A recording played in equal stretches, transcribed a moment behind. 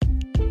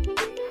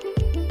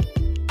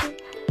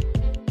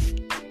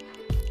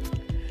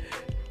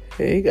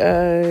Hey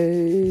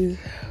guys,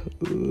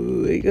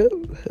 wake up,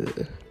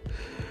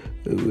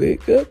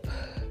 wake up,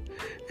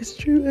 it's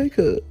true, wake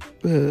up.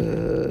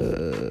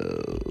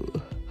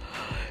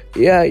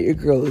 Yeah, your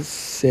girl is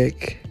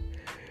sick.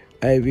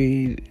 I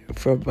mean,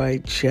 from my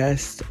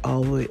chest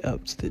all the way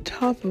up to the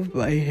top of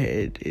my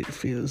head, it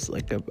feels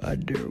like I'm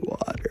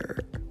underwater.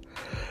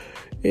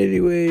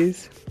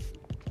 Anyways,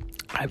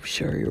 I'm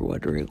sure you're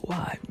wondering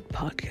why I'm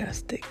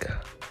podcasting.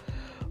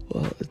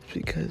 Well, it's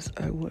because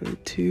I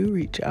wanted to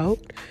reach out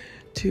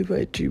to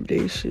my Dream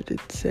Nation and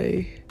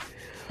say,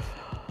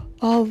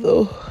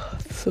 although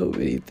so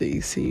many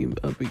things seem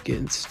up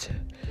against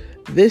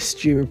this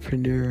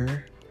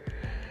dreamerpreneur,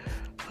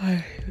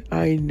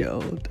 I know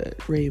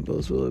that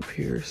rainbows will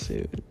appear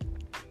soon.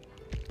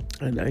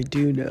 And I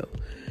do know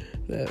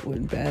that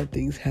when bad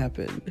things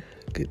happen,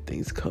 good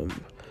things come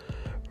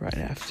right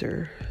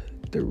after.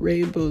 The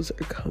rainbows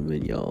are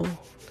coming, y'all.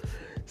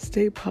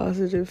 Stay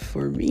positive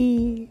for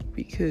me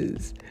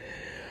because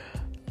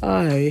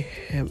I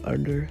am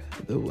under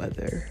the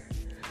weather.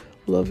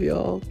 Love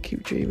y'all.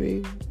 Keep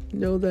dreaming.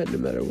 Know that no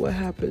matter what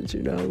happens,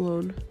 you're not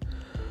alone.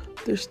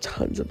 There's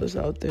tons of us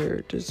out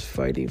there just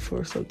fighting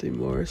for something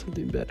more,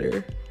 something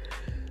better.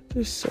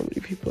 There's so many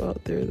people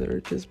out there that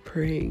are just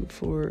praying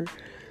for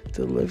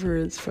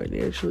deliverance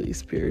financially,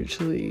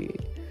 spiritually,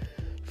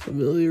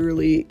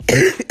 familiarly.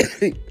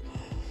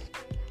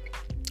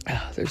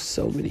 There's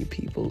so many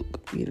people,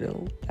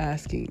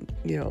 asking,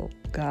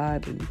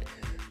 God and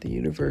the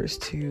universe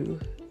to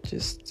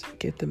just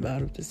get them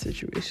out of the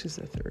situations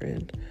that they're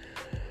in.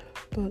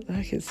 But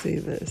I can say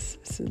this,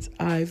 since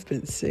I've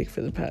been sick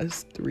for the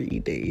past 3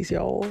 days,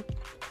 y'all,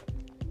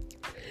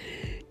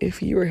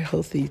 if you are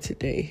healthy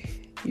today,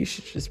 you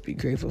should just be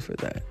grateful for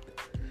that.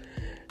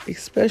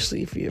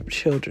 Especially if you have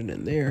children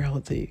and they're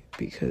healthy,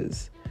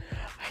 because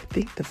I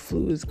think the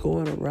flu is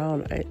going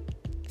around. It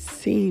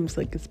seems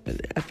like it's been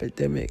an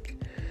epidemic.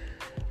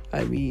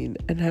 I mean,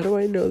 and how do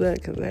I know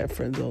that? Because I have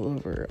friends all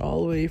over,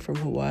 all the way from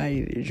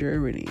Hawaii to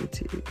Germany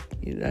to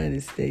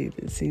United States.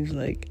 It seems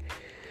like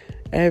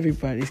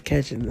everybody's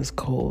catching this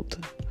cold.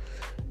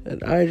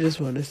 And I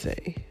just want to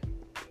say,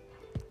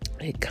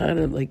 it kind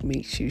of like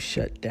makes you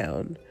shut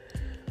down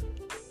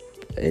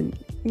and,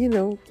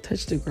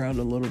 touch the ground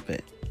a little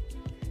bit.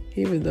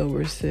 Even though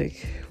we're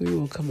sick, we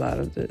will come out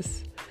of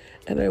this.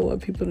 And I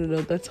want people to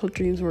know that's how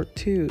dreams work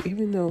too.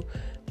 Even though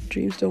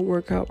dreams don't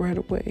work out right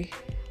away.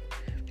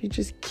 You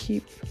just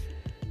keep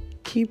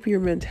your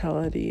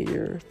mentality and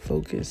your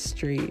focus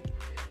straight.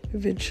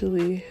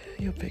 Eventually,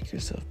 you'll pick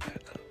yourself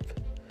back up.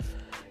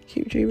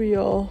 Keep dreaming,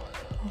 y'all.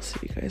 I'll see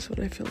you guys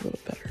when I feel a little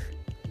better.